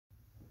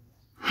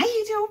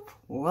YouTube!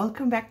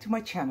 Welcome back to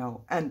my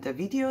channel and a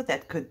video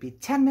that could be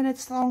 10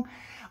 minutes long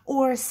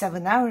or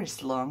 7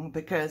 hours long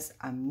because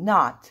I'm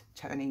not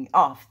turning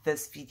off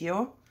this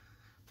video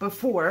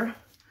before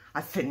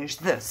I finish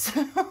this.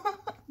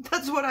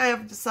 That's what I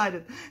have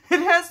decided.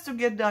 It has to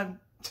get done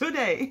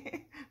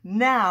today.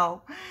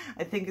 Now,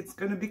 I think it's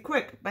gonna be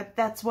quick, but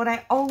that's what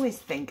I always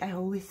think. I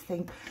always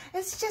think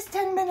it's just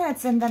 10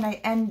 minutes and then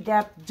I end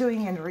up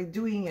doing and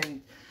redoing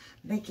and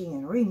making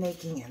and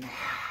remaking and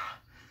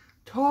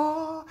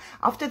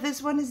after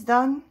this one is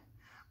done,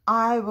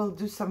 I will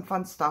do some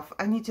fun stuff.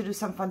 I need to do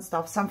some fun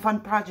stuff, some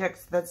fun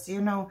projects that's, you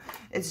know,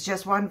 it's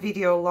just one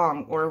video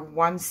long or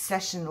one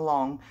session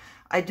long.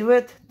 I do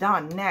it,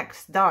 done,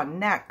 next, done,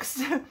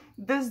 next.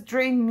 This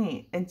drained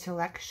me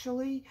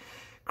intellectually.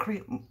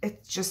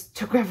 It just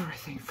took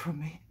everything from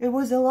me. It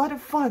was a lot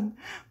of fun,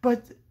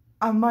 but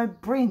my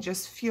brain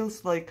just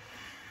feels like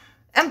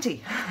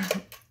empty.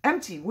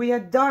 Empty. We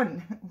are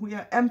done. We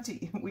are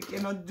empty. We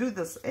cannot do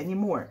this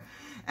anymore.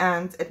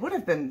 And it would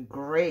have been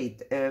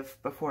great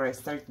if before I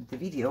started the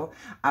video,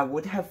 I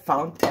would have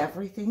found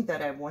everything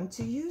that I want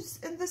to use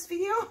in this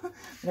video.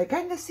 And I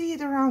kind of see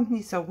it around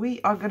me, so we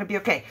are going to be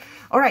okay.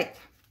 All right.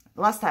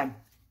 Last time,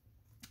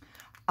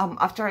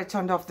 after I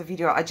turned off the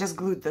video, I just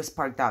glued this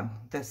part down.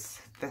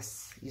 This,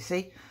 you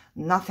see?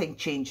 Nothing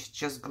changed,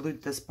 just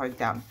glued this part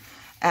down.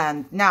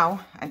 And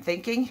now I'm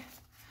thinking,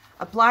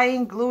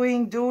 applying,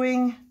 gluing,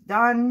 doing,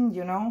 done,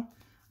 you know,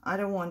 I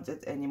don't want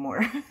it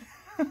anymore.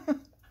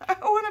 I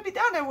want to be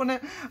done.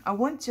 I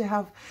want to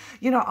have,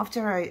 you know,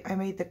 after I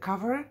made the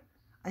cover,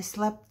 I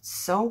slept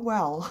so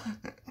well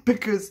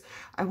because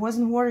I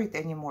wasn't worried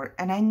anymore.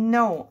 And I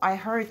know, I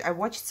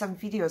watched some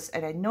videos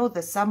and I know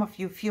that some of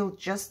you feel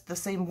just the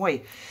same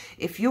way.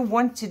 If you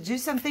want to do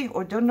something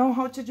or don't know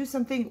how to do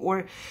something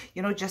or,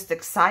 you know, just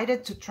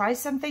excited to try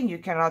something, you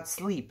cannot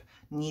sleep.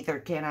 Neither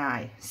can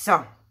I.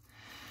 So,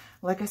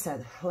 like I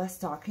said, less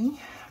talking,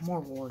 more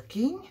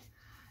working,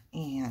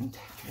 and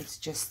let's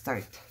just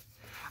start.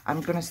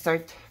 I'm gonna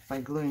start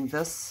by gluing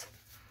this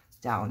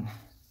down,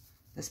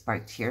 this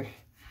part here,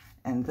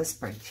 and this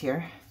part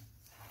here.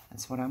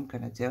 That's what I'm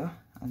gonna do.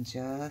 I'm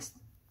just,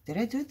 did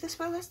I do it this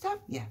way last time?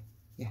 Yeah,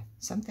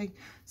 something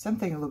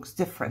looks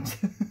different.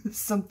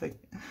 Something.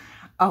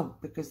 Oh,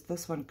 because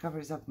this one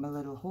covers up my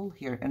little hole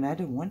here, and I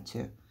don't want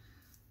to.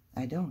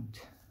 I don't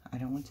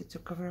want it to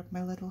cover up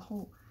my little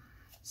hole.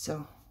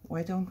 So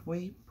why don't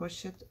we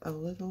push it a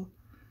little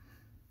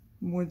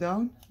more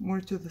down, more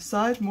to the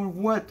side, more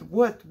what?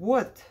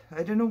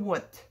 I don't know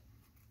what.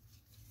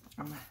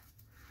 I'm gonna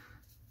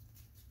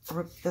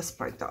rip this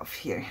part off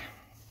here.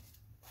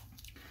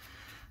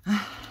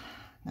 Now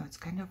it's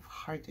kind of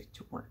harder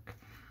to work.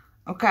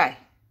 Okay,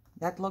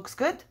 that looks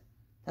good.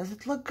 Does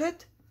it look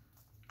good?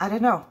 I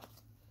don't know.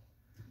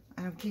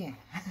 I don't care.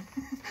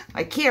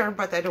 I care,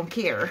 but I don't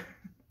care.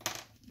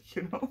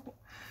 You know?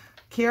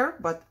 Care,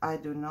 but I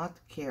do not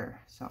care.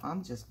 So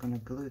I'm just gonna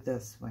glue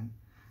this one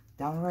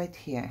down right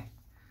here.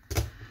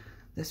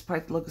 This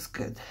part looks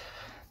good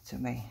to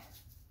me.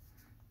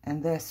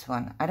 And this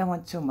one, I don't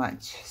want too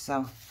much.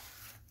 So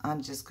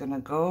I'm just gonna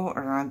go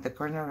around the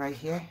corner right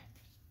here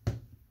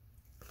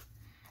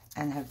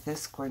and have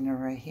this corner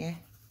right here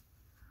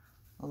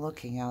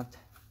looking out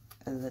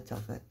a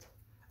little bit.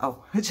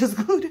 Oh, I just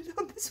glued it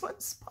on this one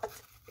spot.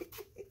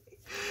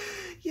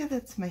 Yeah,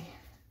 that's me.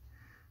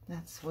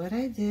 That's what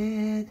I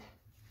did.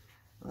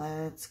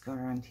 Let's go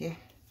around here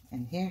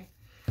and here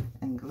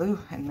and glue,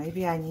 and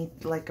maybe I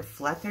need like a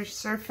flatter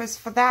surface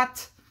for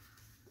that.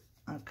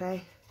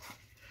 Okay,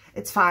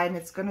 it's fine.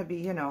 It's gonna be,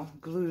 you know,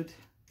 glued,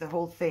 the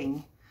whole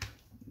thing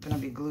gonna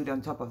be glued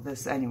on top of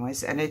this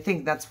anyways, and I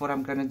think that's what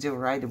I'm gonna do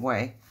right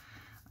away.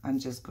 I'm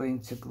just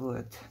going to glue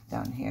it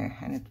down here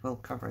and it will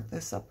cover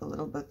this up a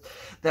little bit.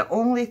 The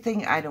only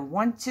thing I don't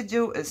want to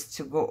do is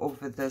to go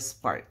over this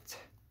part.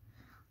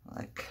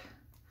 Like,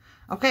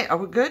 okay, are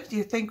we good? Do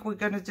you think we're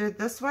gonna do it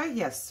this way?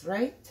 Yes,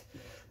 right?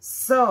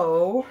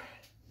 So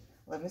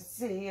let me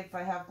see if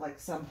I have like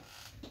some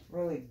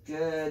really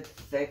good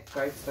thick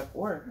cardstock,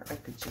 or I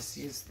could just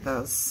use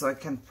this so I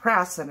can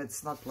press and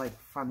it's not like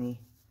funny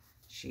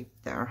shape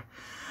there.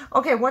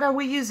 Okay, what are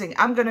we using?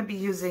 I'm gonna be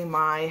using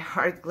my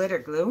hard glitter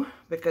glue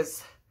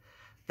because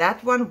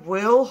that one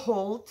will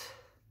hold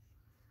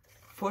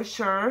for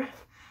sure.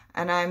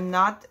 And I'm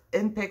not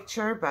in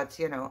picture, but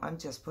you know, I'm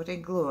just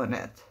putting glue on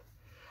it.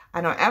 I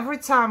know every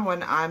time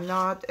when I'm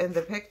not in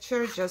the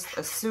picture, just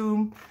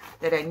assume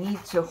that I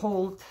need to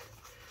hold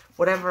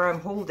whatever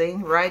I'm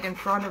holding right in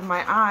front of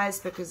my eyes,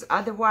 because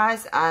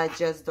otherwise I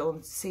just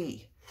don't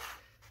see.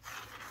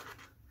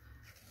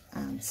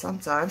 And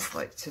sometimes,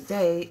 like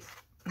today,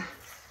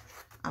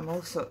 I'm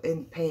also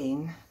in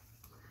pain,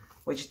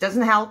 which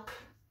doesn't help.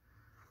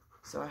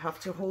 So I have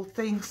to hold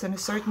things in a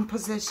certain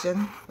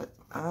position, but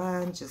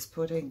I'm just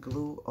putting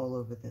glue all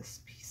over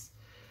this piece.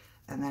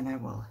 And then I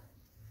will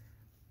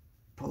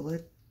pull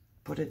it,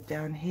 put it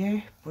down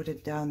here, put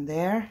it down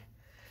there,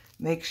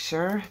 make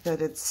sure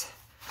that it's,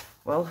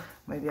 well,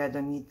 maybe I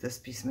don't need this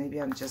piece.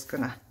 Maybe I'm just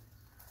gonna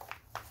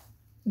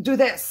do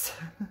this.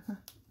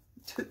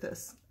 Do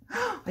this.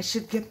 I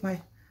should get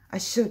my I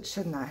should,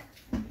 shouldn't I?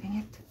 Dang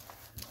it.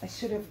 I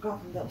should have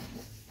gotten them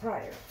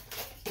prior.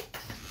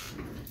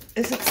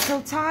 Is it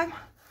still time?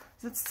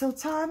 Is it still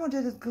time or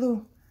did it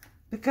glue?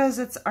 Because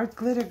it's art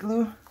glitter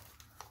glue.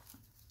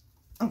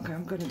 Okay,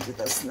 I'm gonna do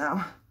this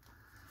now.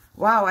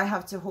 Wow, I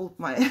have to hold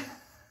my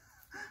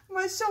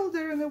my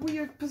shoulder in a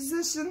weird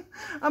position.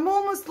 I'm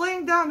almost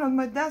laying down on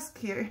my desk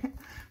here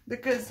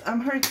because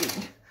I'm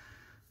hurting.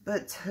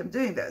 But I'm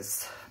doing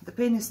this. The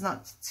pain is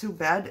not too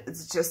bad.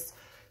 It's just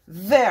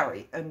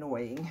very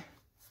annoying.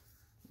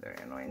 Very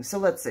annoying. So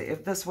let's see.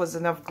 If this was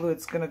enough glue,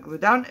 it's going to glue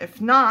down. If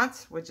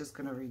not, we're just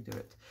going to redo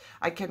it.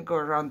 I can go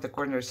around the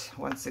corners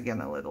once again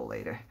a little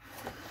later.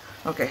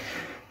 Okay.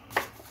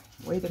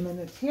 Wait a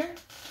minute here.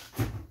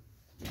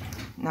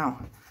 Now,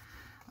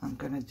 I'm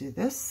going to do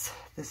this.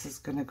 This is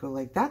going to go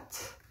like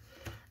that.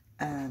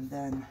 And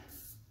then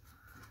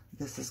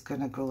this is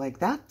going to go like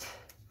that.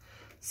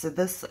 So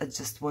this, I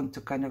just want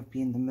to kind of be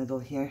in the middle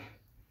here,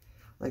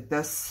 like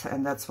this,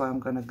 and that's why I'm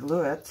going to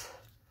glue it.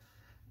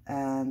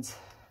 And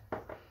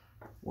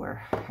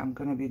where I'm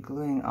going to be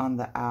gluing on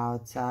the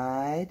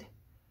outside,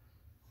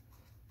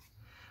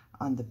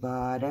 on the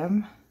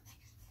bottom,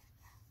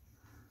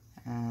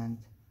 and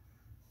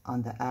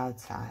on the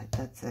outside.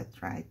 That's it,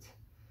 right?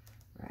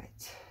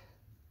 Right.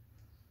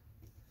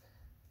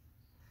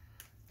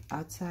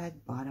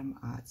 Outside, bottom,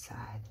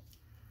 outside.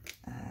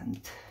 And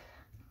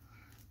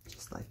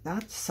just like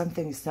that.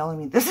 Something is telling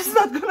me this is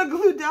not gonna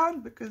glue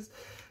down because,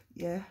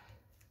 yeah,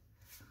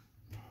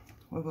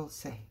 we will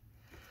see.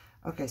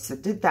 Okay, so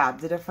did that.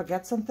 Did I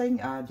forget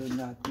something? I do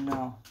not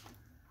know.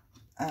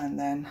 And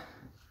then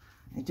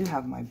I do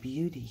have my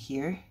beauty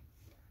here.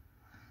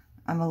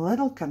 I'm a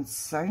little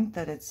concerned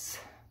that it's,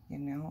 you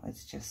know,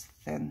 it's just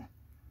thin.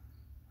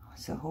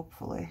 So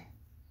hopefully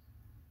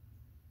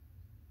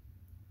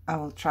I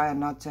will try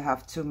not to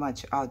have too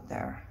much out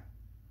there.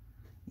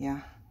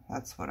 Yeah,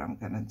 that's what I'm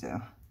gonna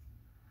do.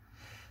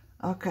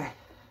 Okay,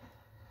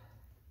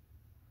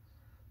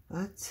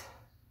 but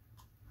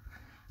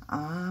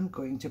I'm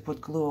going to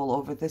put glue all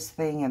over this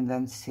thing and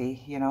then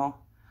see, you know,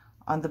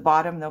 on the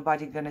bottom,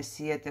 nobody gonna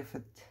see it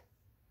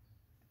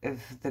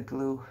if the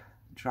glue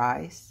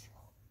dries.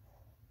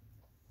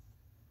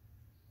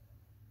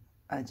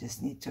 I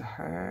just need to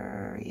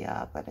hurry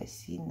up, but I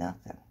see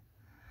nothing.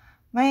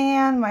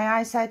 Man, my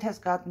eyesight has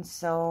gotten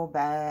so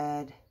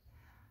bad.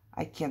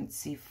 I can't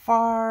see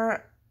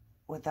far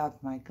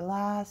without my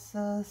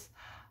glasses.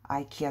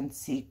 I can't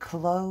see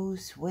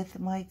close with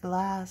my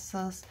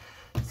glasses.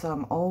 So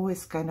I'm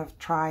always kind of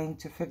trying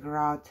to figure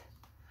out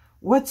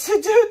what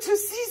to do to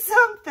see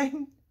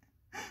something.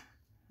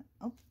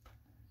 Oh,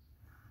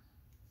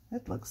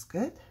 that looks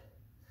good.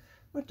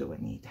 What do I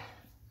need?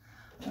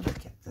 Let me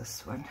get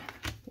this one.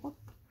 Whoop.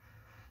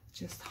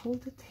 Just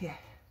hold it here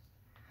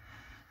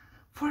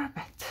for a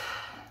bit.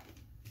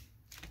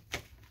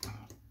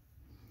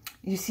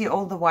 You see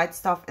all the white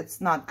stuff, it's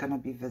not gonna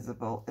be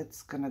visible.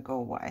 It's gonna go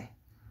away.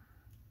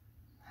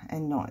 I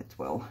know it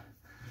will.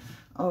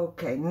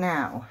 Okay,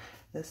 now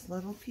this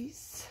little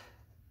piece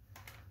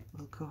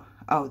will go.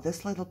 Oh,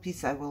 this little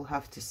piece I will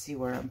have to see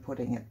where I'm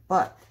putting it.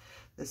 But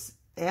this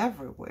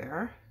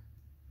everywhere.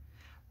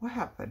 What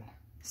happened?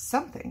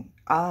 Something.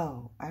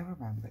 Oh, I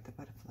remember the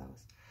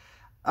butterflies.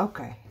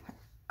 Okay,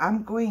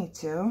 I'm going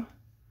to.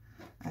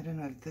 I don't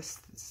know if this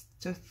is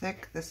too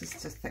thick. This is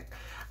too thick.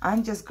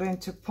 I'm just going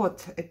to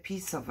put a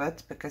piece of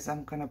it because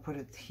I'm going to put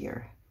it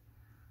here.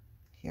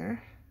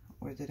 Here?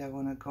 Where did I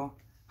want to go?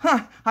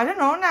 Huh, I don't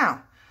know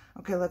now.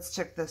 Okay, let's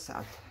check this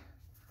out.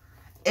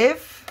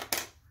 If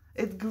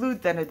it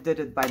glued, then it did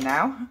it by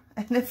now.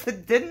 And if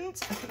it didn't,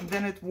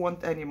 then it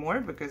won't anymore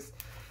because,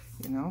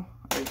 you know,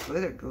 our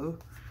glitter glue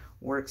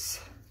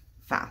works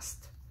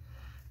fast.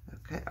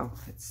 Okay, oh,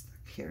 it's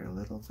stuck here a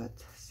little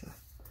bit. So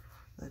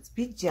let's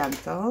be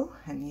gentle.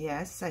 And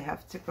yes, I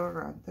have to go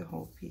around the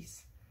whole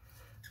piece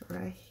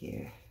right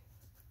here.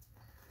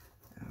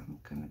 I'm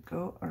gonna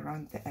go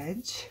around the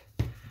edge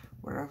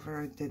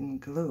wherever it didn't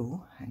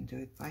glue and do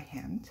it by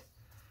hand.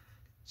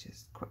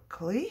 Just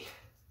quickly.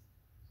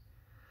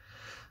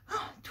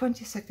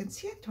 20 seconds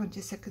here, 20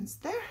 seconds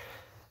there.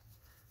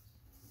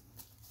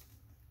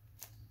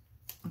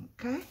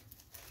 Okay.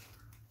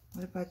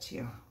 What about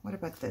you? What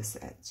about this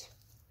edge?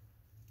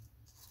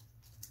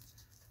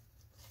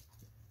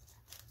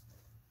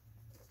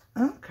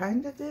 Oh,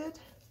 kind of did.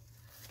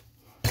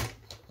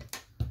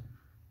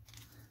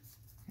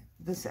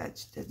 This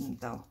edge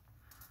didn't though.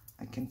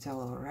 I can tell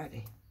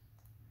already.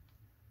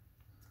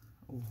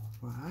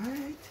 All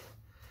right.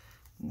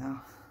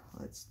 Now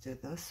let's do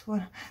this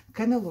one.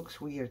 Kind of looks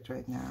weird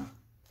right now.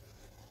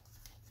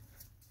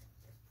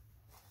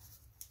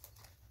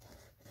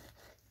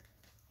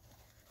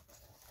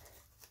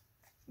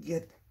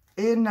 Get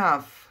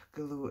enough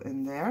glue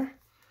in there.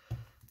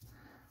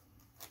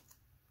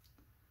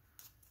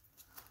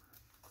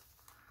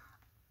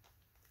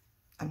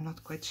 I'm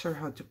not quite sure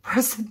how to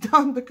press it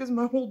down because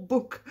my whole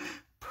book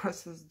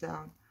presses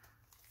down.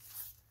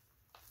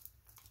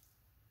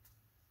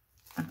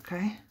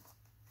 Okay.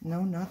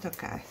 No, not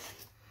okay.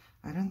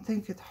 I don't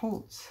think it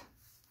holds.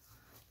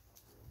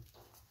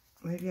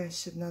 Maybe I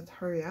should not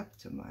hurry up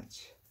too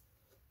much,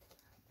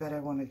 but I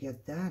want to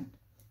get done.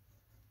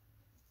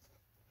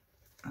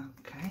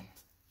 Okay.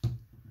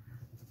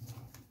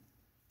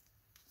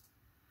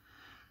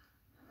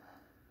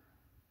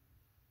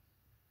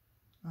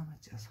 I'm gonna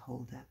just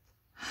hold it.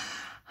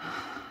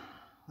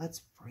 Let's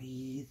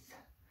breathe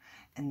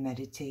and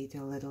meditate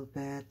a little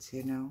bit,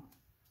 you know.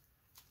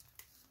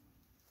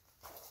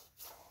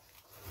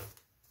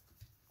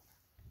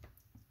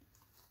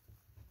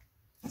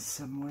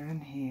 Somewhere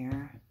in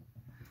here,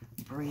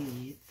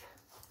 breathe.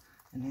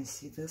 And I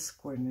see this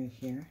corner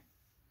here.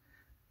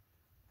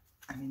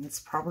 I mean, it's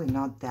probably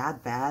not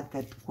that bad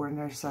that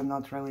corners are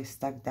not really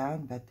stuck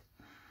down, but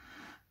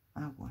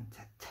I want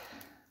it.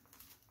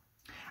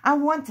 I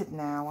want it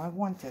now. I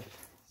want it.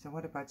 So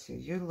what about you?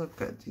 You look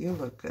good. You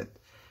look good.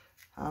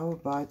 How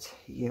about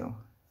you?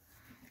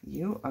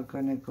 You are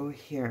going to go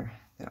here.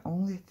 The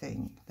only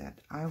thing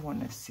that I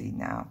want to see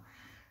now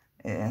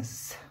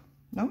is...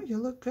 No, you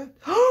look good.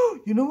 Oh,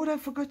 you know what I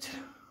forgot to do?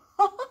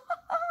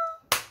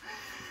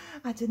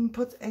 I didn't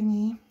put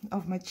any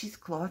of my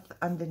cheesecloth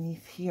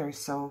underneath here.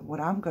 So what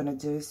I'm going to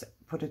do is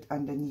put it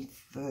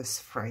underneath this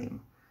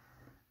frame.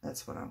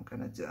 That's what I'm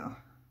going to do.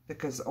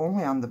 Because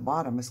only on the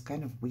bottom is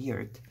kind of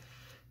weird.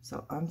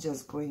 So I'm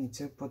just going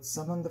to put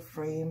some on the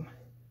frame.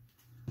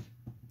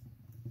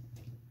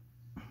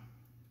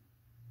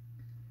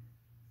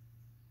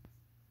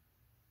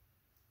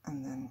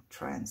 And then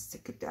try and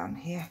stick it down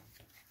here.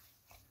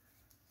 Like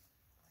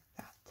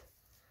that.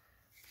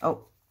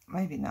 Oh,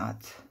 maybe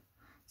not.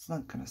 It's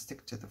not going to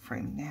stick to the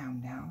frame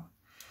now.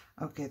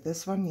 Okay,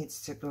 this one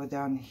needs to go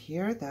down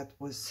here. That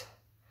was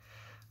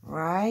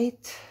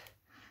right.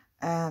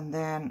 And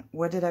then,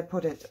 where did I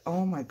put it?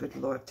 Oh my good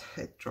Lord,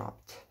 it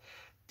dropped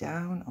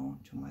down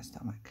onto my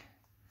stomach.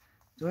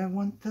 Do I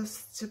want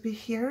this to be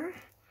here?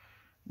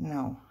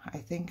 No, I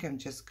think I'm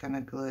just going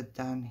to glue it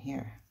down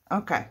here.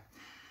 Okay.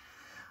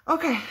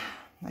 Okay,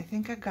 I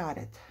think I got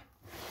it.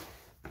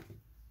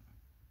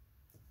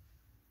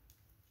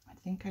 I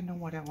think I know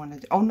what I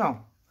wanted. Oh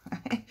no.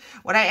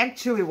 What I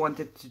actually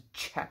wanted to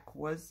check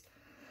was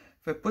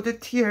if I put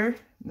it here,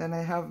 then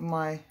I have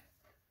my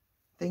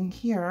thing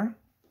here.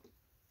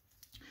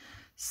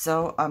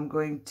 So I'm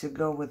going to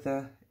go with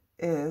the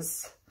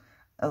is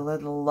a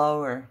little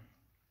lower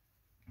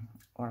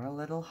or a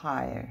little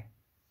higher.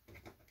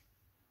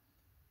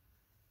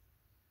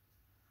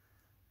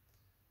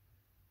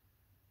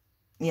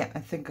 Yeah, I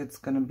think it's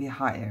going to be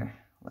higher,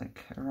 like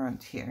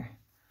around here.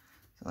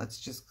 So let's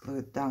just glue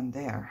it down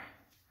there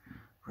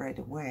right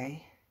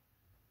away.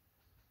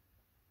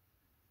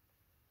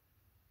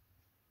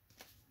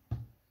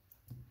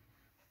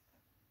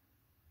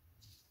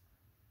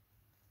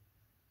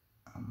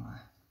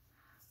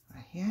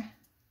 Right here,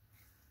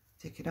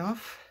 take it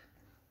off,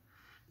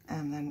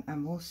 and then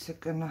I'm also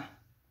gonna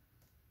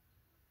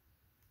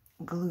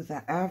glue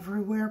the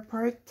everywhere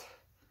part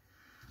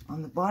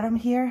on the bottom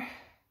here.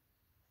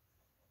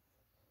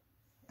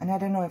 And I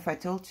don't know if I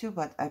told you,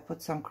 but I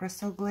put some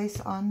crystal glaze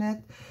on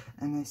it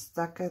and I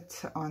stuck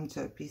it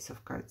onto a piece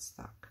of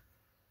cardstock.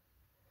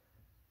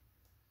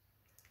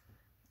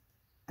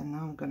 And now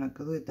I'm gonna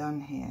glue it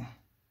down here.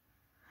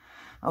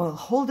 I will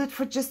hold it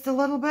for just a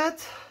little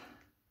bit.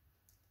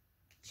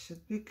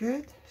 Should be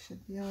good.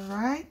 Should be all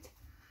right.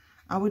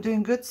 Are we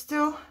doing good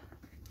still?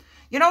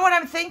 You know what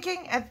I'm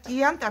thinking? At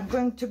the end, I'm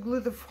going to glue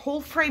the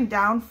whole frame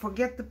down.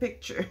 Forget the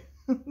picture.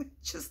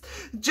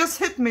 just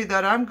hit me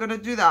that I'm going to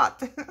do that.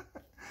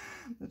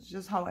 That's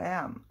just how I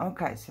am.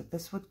 Okay, so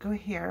this would go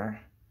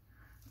here.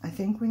 I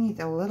think we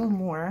need a little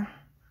more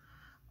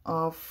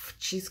of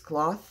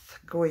cheesecloth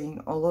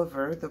going all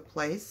over the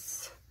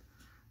place.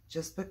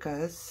 Just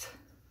because...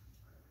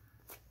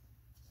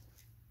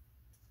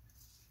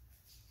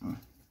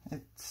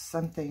 it's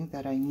something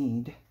that I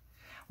need.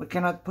 We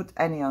cannot put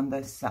any on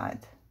this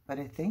side, but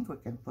I think we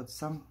can put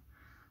some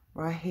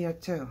right here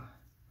too.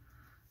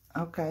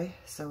 Okay,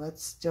 so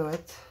let's do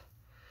it.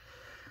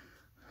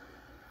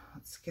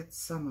 Let's get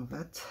some of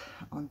it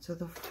onto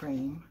the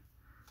frame.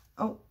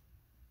 Oh,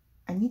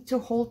 I need to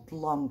hold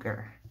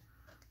longer.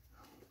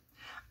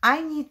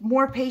 I need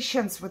more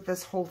patience with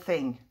this whole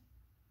thing,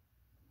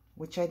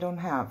 which I don't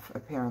have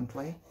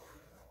apparently.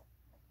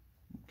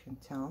 You can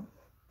tell.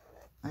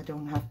 I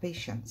don't have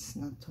patience,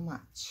 not too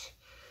much,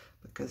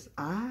 because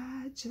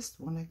I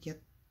just want to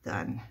get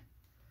done.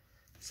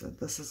 So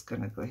this is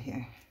gonna go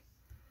here.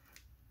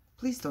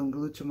 Please don't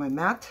glue to my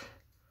mat,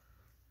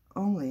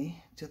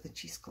 only to the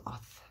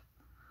cheesecloth.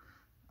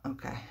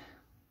 Okay.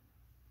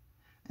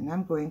 And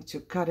I'm going to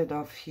cut it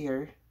off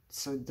here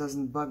so it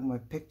doesn't bug my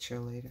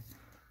picture later.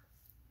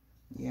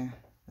 Yeah,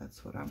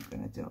 that's what I'm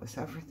gonna do. Is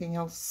everything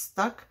else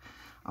stuck?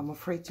 I'm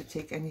afraid to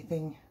take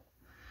anything.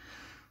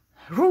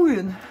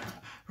 Ruin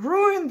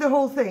the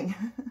whole thing.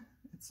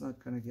 It's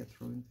not gonna get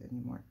ruined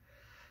anymore.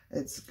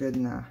 It's good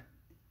now.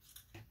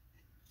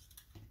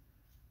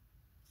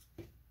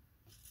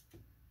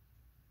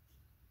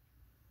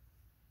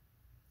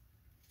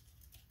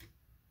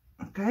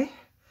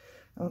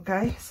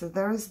 Okay, so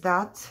there's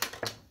that.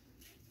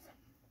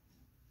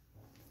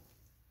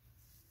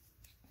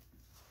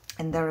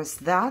 And there is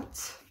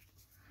that.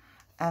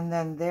 And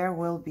then there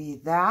will be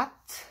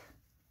that.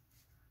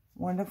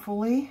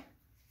 Wonderfully.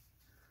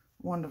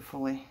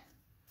 Wonderfully.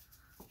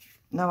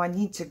 Now I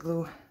need to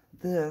glue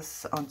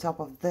this on top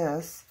of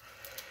this.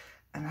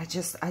 And I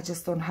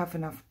just don't have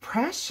enough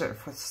pressure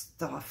for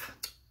stuff.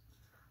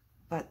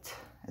 But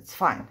it's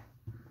fine.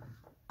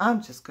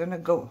 I'm just gonna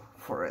go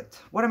for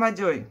it. What am I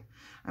doing?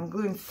 I'm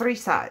gluing 3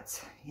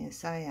 sides.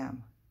 Yes, I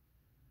am.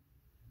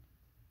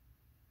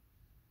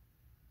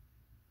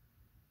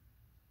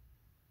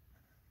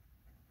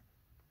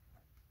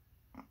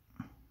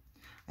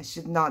 I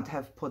should not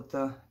have put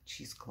the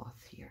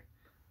cheesecloth here,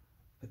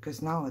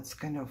 because now it's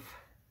kind of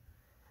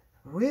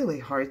really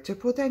hard to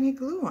put any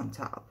glue on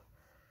top.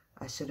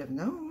 I should have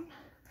known,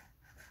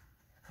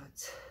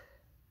 but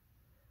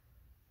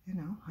you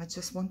know, I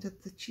just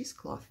wanted the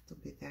cheesecloth to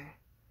be there.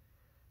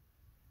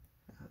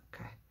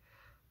 Okay,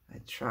 I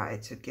try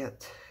to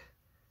get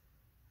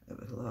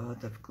a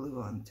lot of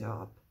glue on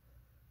top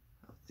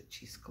of the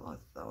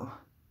cheesecloth though.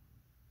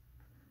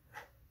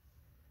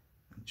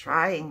 I'm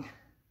trying.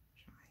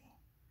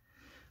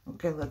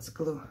 Okay, let's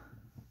glue.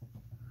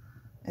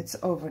 It's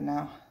over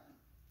now.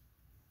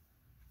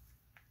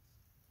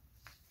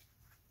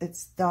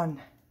 It's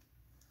done.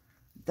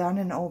 Done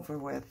and over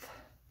with.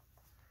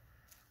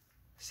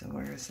 So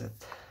where is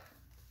it?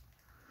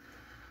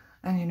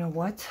 And you know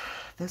what?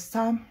 This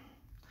time,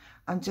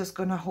 I'm just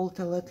gonna hold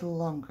a little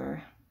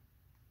longer.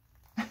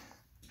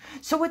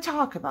 So we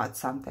talk about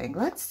something.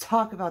 Let's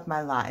talk about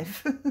my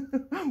life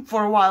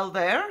for a while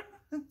there,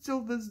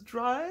 until this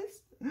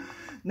dries.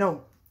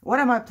 No. What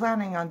am I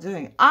planning on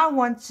doing? I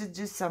want to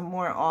do some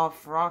more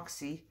of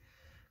Roxy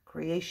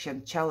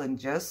creation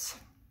challenges.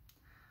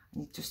 I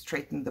need to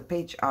straighten the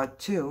page out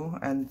too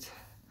and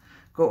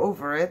go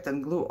over it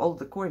and glue all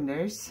the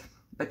corners.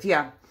 But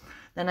yeah,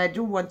 then I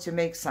do want to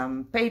make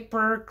some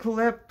paper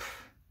clip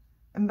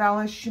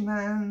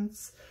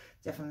embellishments.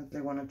 Definitely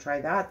want to try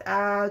that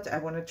out. I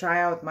want to try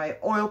out my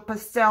oil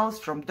pastels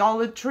from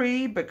Dollar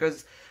Tree,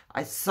 because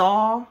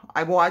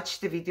I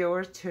watched a video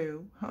or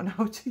two on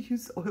how to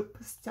use oil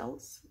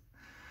pastels.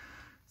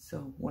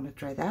 So want to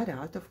try that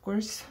out, of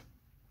course.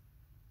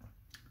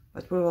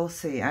 But we will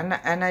see.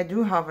 And I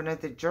do have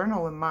another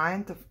journal in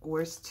mind, of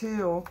course,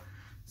 too.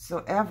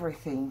 So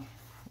everything.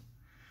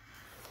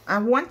 I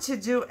want to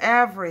do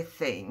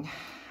everything.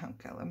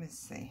 Okay, let me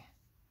see.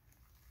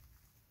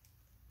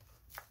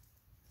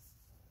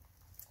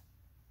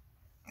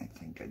 I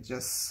think I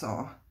just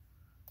saw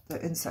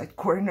the inside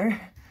corner.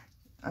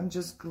 I'm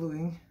just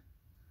gluing,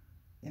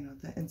 you know,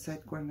 the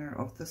inside corner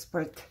of this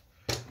part,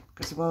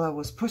 because while I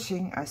was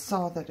pushing, I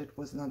saw that it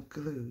was not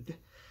glued,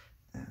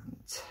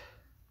 and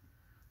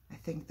I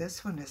think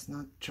this one is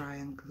not dry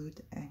and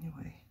glued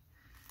anyway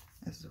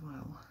as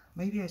well.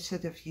 Maybe I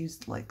should have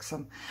used like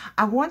some,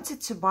 I wanted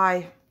to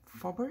buy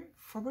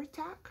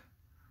Faber-Tac,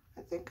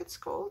 I think it's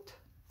called,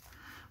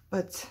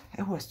 but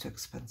it was too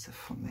expensive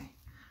for me.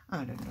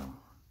 I don't know,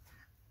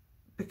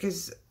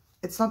 because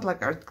it's not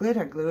like art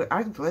glitter glue.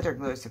 Art glitter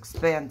glue is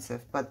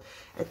expensive, but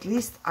at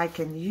least I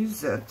can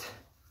use it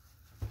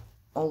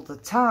all the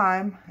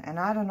time. And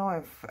I don't know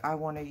if I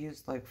want to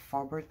use like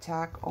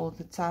Faber-Tac all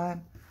the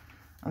time.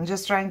 I'm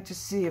just trying to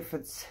see if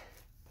it's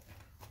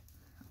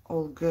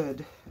all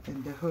good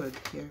in the hood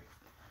here.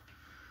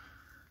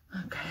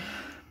 Okay.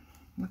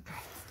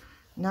 Okay.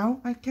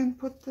 Now I can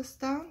put this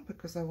down,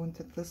 because I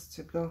wanted this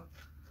to go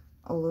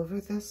all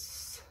over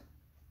this,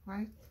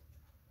 right?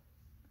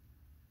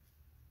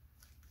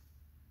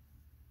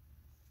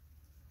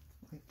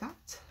 Like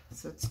that.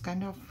 So it's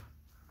kind of,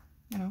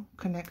 you know,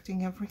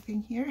 connecting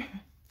everything here.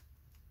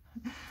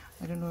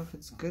 I don't know if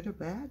it's good or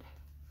bad,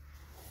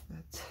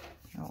 but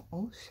now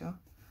also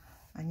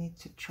I need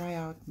to try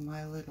out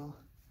my little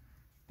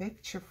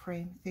picture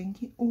frame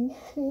thingy.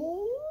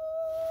 Oh,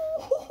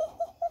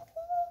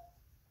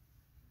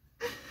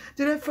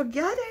 did I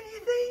forget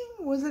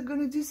anything? Was I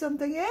gonna do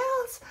something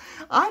else?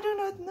 I do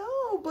not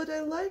know, but I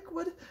like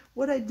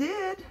what I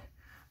did.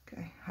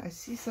 Okay, I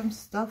see some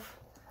stuff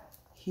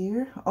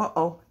here.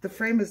 Uh-oh, the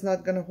frame is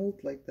not gonna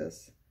hold like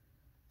this.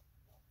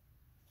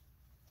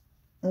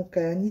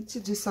 Okay, I need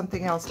to do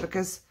something else,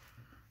 because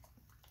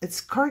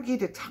it's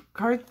corrugated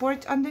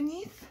cardboard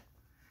underneath,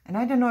 and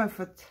I don't know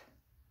if it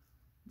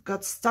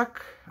got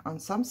stuck on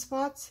some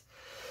spots,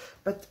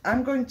 but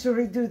I'm going to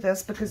redo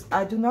this, because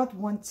I do not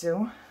want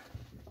to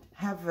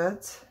have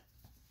it,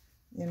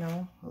 you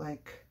know,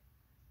 like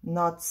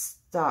not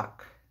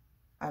stuck.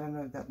 I don't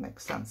know if that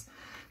makes sense.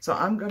 So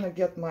I'm gonna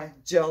get my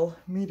gel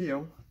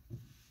medium.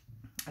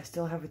 I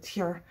still have it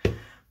here,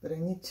 but I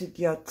need to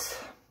get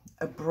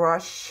a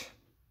brush.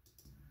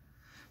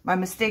 My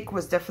mistake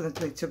was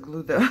definitely to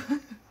glue the,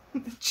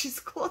 the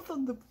cheesecloth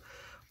on the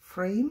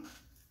frame.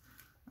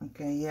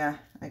 Okay, yeah,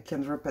 I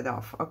can rip it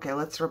off. Okay,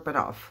 let's rip it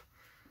off.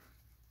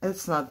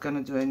 It's not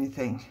gonna do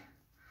anything.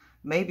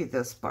 Maybe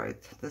this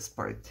part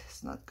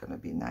is not gonna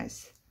be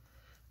nice,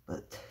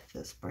 but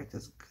this part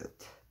is good.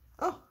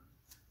 Oh,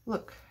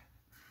 look,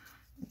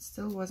 it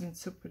still wasn't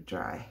super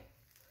dry.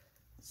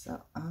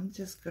 So I'm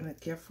just gonna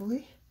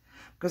carefully,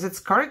 because it's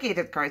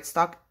corrugated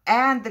cardstock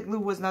and the glue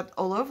was not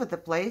all over the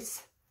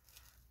place.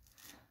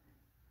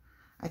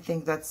 I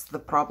think that's the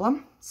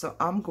problem. So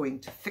I'm going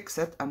to fix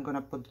it. I'm going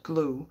to put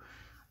glue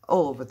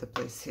all over the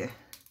place here.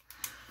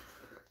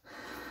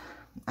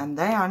 And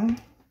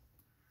then,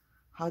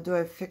 how do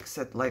I fix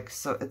it? Like,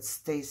 so it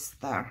stays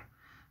there.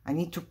 I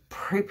need to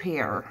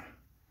prepare.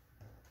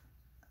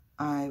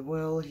 I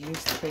will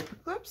use the paper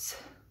clips.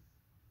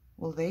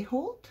 Will they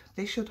hold?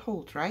 They should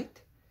hold, right?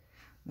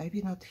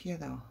 Maybe not here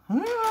though.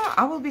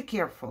 I will be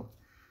careful.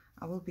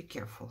 I will be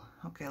careful.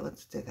 Okay,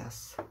 let's do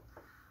this.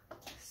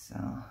 So.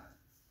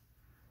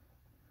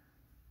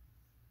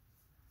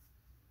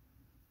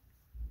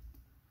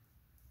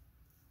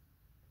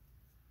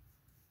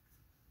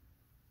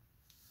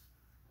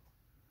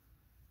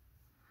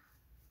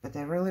 But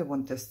I really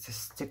want this to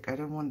stick. I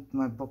don't want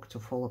my book to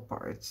fall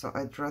apart. So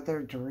I'd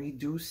rather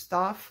redo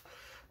stuff,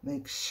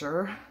 make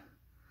sure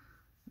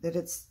that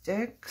it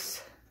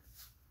sticks.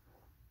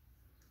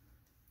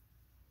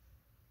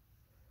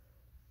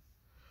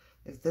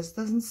 If this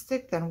doesn't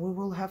stick, then we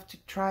will have to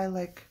try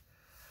like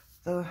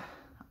the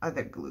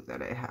other glue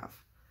that I have.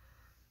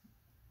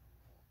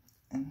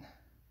 And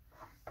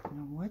you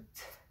know what?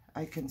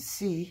 I can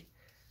see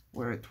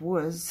where it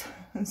was,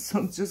 and so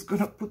I'm just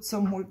gonna put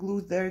some more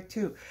glue there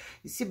too.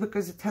 You see,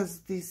 because it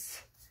has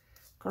these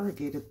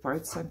corrugated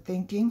parts, I'm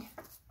thinking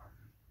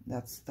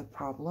that's the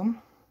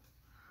problem.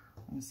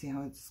 Let me see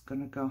how it's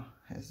gonna go.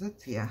 Is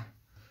it? Yeah,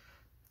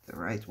 the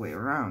right way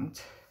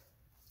around.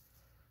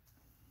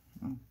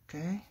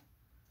 Okay,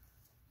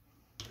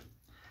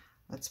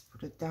 let's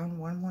put it down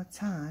one more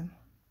time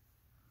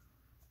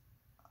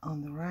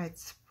on the right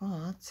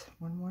spot.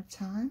 One more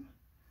time.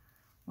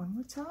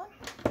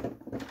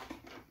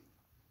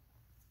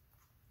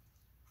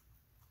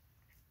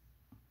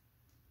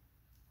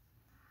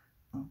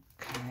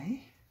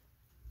 Okay.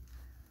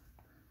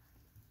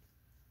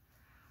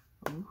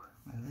 Ooh,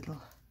 my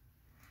little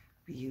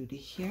beauty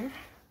here.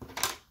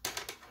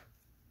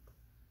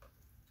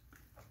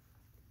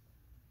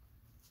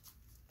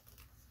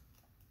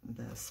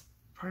 This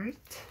part.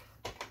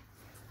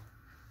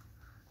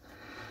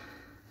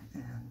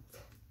 And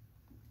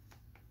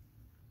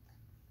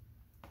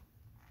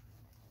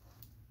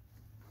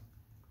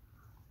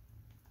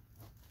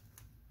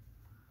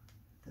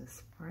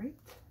this part.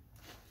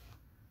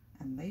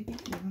 And maybe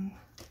even,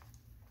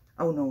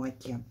 oh no, I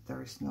can't.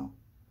 There is no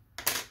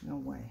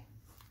way.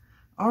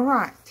 All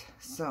right,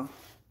 so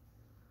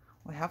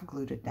we have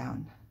glued it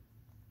down.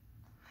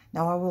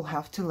 Now I will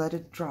have to let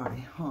it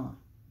dry, huh?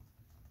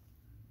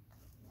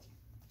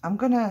 I'm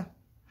gonna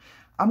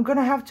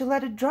have to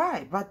let it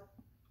dry, but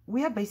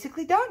we are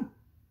basically done.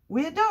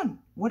 We are done.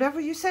 Whatever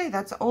you say,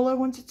 that's all I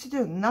wanted to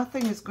do.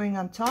 Nothing is going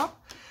on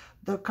top.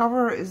 The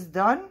cover is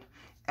done,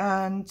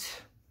 and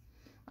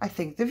I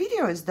think the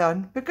video is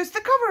done because the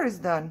cover is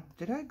done.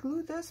 Did I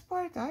glue this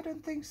part? I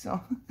don't think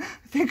so.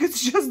 I think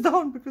it's just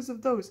done because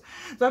of those.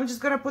 So I'm just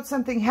going to put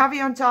something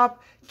heavy on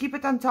top, keep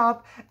it on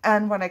top.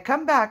 And when I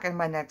come back in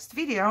my next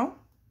video,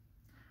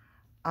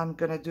 I'm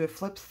going to do a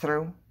flip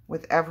through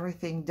with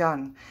everything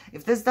done.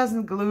 If this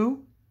doesn't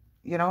glue,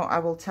 you know, I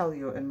will tell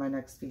you in my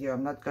next video.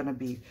 I'm not going to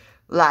be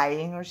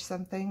lying or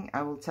something.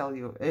 I will tell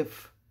you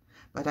if,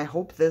 but I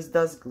hope this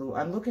does glue.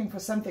 I'm looking for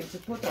something to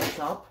put on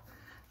top,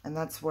 and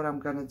that's what I'm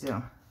going to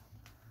do.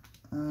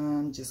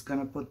 I'm just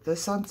gonna put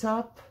this on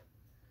top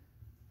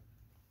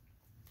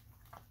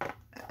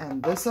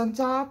and this on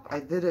top. I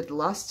did it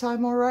last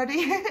time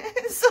already,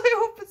 so I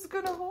hope it's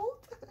gonna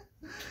hold.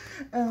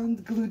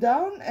 And glue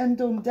down and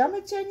don't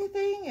damage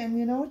anything, and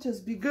you know,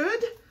 just be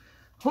good,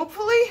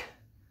 hopefully.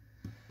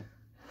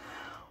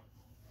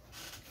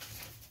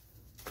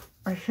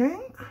 I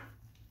think,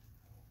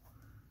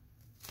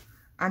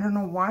 I don't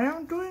know why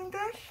I'm doing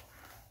this,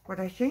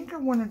 but I think I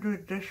want to do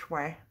it this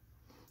way.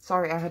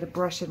 Sorry, I had a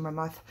brush in my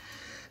mouth.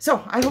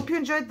 So, I hope you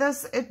enjoyed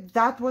this.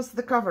 That was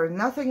the cover.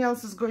 Nothing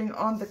else is going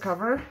on the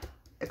cover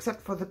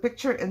except for the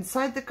picture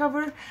inside the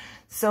cover.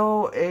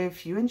 So,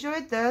 if you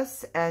enjoyed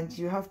this and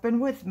you have been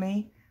with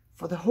me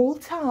for the whole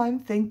time,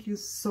 thank you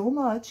so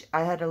much.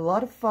 I had a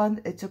lot of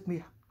fun. It took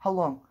me, how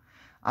long?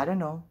 I don't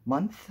know,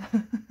 month?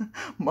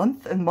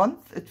 month and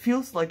month. It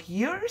feels like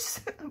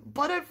years,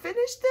 but I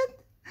finished it.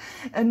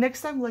 And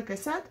next time, like I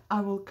said, I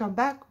will come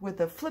back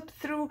with a flip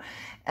through,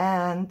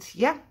 and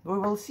yeah, we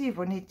will see if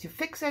we need to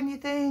fix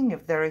anything,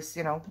 if there is,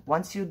 you know,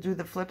 once you do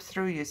the flip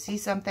through, you see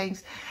some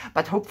things,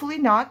 but hopefully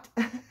not.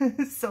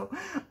 So,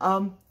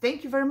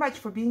 thank you very much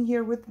for being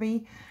here with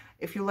me.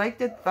 If you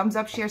liked it, thumbs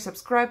up, share,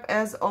 subscribe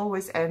as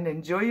always, and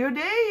enjoy your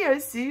day. I'll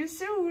see you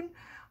soon.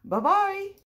 Bye-bye.